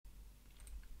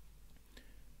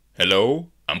Hello,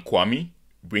 I'm Kwame,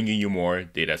 bringing you more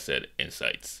dataset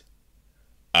insights.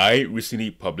 I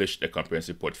recently published a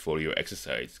comprehensive portfolio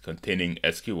exercise containing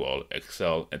SQL,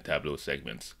 Excel, and Tableau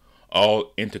segments,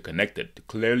 all interconnected to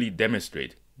clearly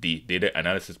demonstrate the data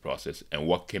analysis process and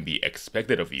what can be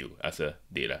expected of you as a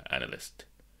data analyst.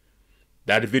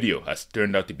 That video has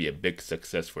turned out to be a big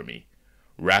success for me,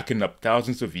 racking up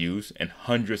thousands of views and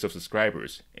hundreds of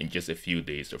subscribers in just a few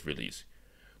days of release,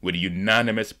 with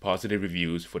unanimous positive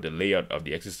reviews for the layout of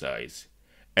the exercise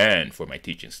and for my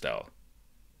teaching style.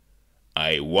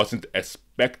 I wasn't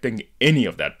expecting any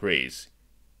of that praise,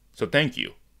 so thank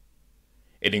you.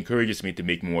 It encourages me to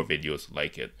make more videos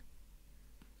like it.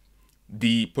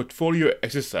 The portfolio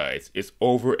exercise is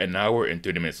over an hour and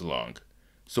 30 minutes long,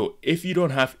 so if you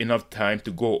don't have enough time to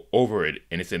go over it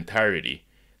in its entirety,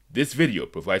 this video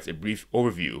provides a brief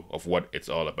overview of what it's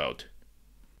all about.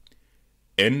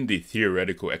 In the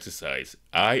theoretical exercise,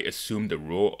 I assumed the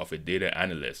role of a data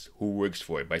analyst who works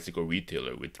for a bicycle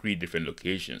retailer with 3 different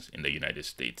locations in the United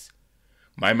States.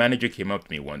 My manager came up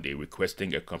to me one day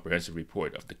requesting a comprehensive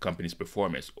report of the company's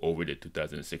performance over the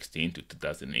 2016 to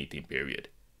 2018 period.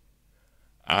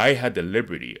 I had the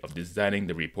liberty of designing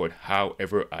the report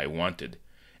however I wanted,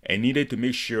 and needed to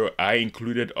make sure I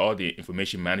included all the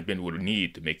information management would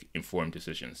need to make informed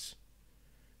decisions.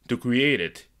 To create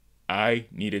it, I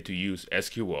needed to use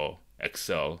SQL,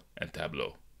 Excel, and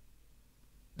Tableau.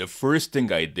 The first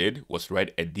thing I did was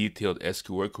write a detailed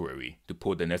SQL query to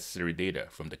pull the necessary data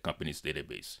from the company's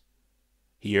database.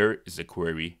 Here is the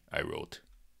query I wrote.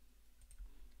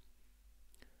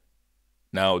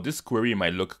 Now, this query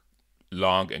might look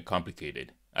long and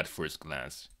complicated at first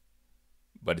glance,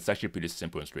 but it's actually pretty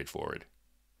simple and straightforward.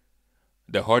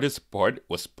 The hardest part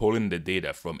was pulling the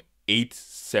data from 8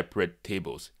 separate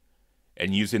tables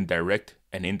and using direct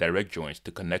and indirect joins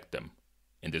to connect them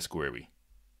in this query.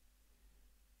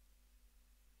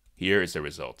 Here is the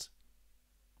result.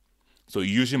 So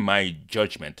using my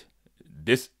judgment,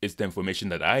 this is the information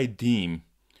that I deem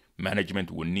management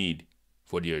would need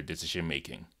for their decision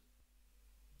making.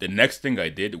 The next thing I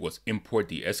did was import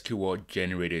the SQL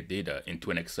generated data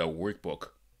into an Excel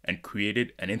workbook and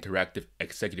created an interactive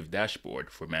executive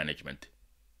dashboard for management.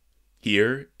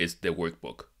 Here is the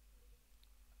workbook.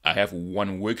 I have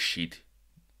one worksheet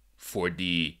for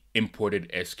the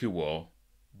imported SQL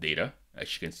data,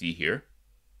 as you can see here.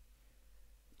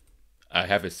 I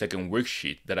have a second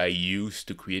worksheet that I use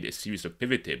to create a series of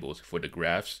pivot tables for the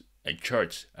graphs and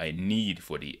charts I need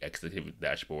for the executive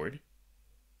dashboard.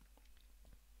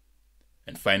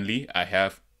 And finally, I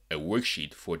have a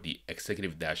worksheet for the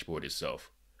executive dashboard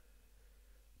itself.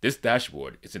 This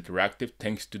dashboard is interactive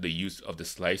thanks to the use of the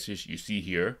slicers you see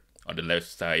here on the left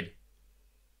side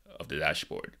of the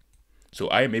dashboard. So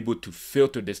I am able to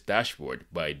filter this dashboard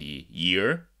by the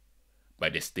year, by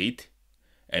the state,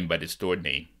 and by the store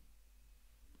name.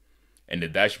 And the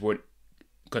dashboard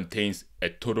contains a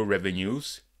total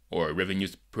revenues or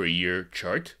revenues per year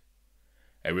chart,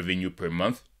 a revenue per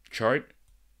month chart,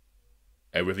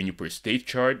 a revenue per state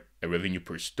chart, a revenue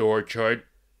per store chart,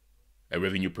 a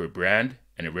revenue per brand,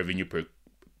 and a revenue per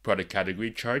product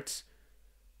category charts,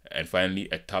 and finally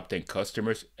a top 10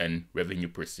 customers and revenue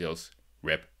per sales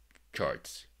rep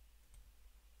charts.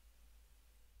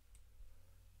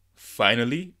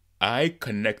 Finally, I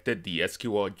connected the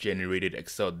SQL generated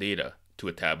Excel data to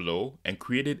a Tableau and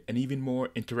created an even more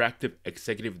interactive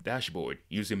executive dashboard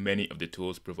using many of the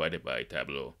tools provided by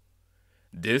Tableau.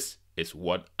 This is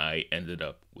what I ended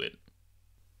up with.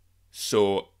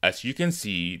 So as you can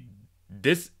see,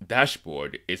 this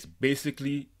dashboard is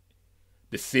basically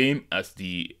the same as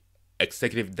the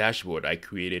executive dashboard I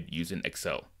created using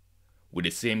Excel, with the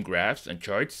same graphs and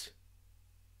charts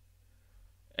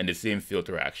and the same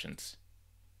filter actions.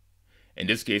 In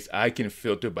this case, I can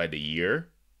filter by the year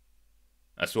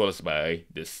as well as by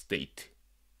the state.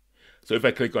 So if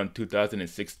I click on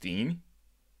 2016,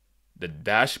 the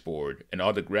dashboard and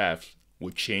all the graphs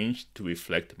will change to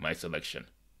reflect my selection.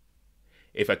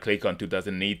 If I click on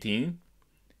 2018,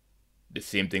 the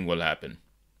same thing will happen.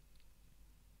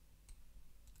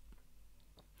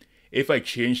 If I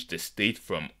change the state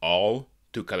from all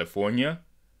to California,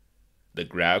 the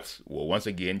graphs will once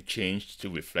again change to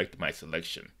reflect my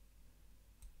selection.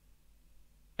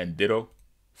 And ditto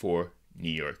for New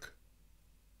York.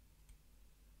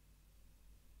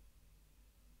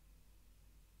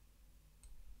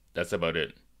 That's about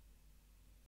it.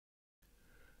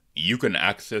 You can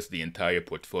access the entire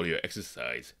portfolio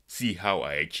exercise, see how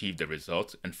I achieved the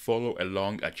results, and follow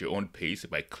along at your own pace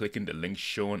by clicking the link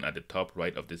shown at the top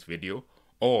right of this video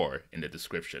or in the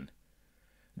description.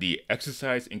 The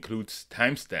exercise includes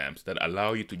timestamps that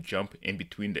allow you to jump in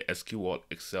between the SQL,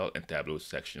 Excel, and Tableau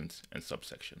sections and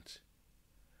subsections.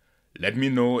 Let me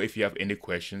know if you have any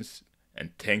questions,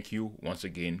 and thank you once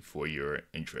again for your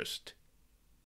interest.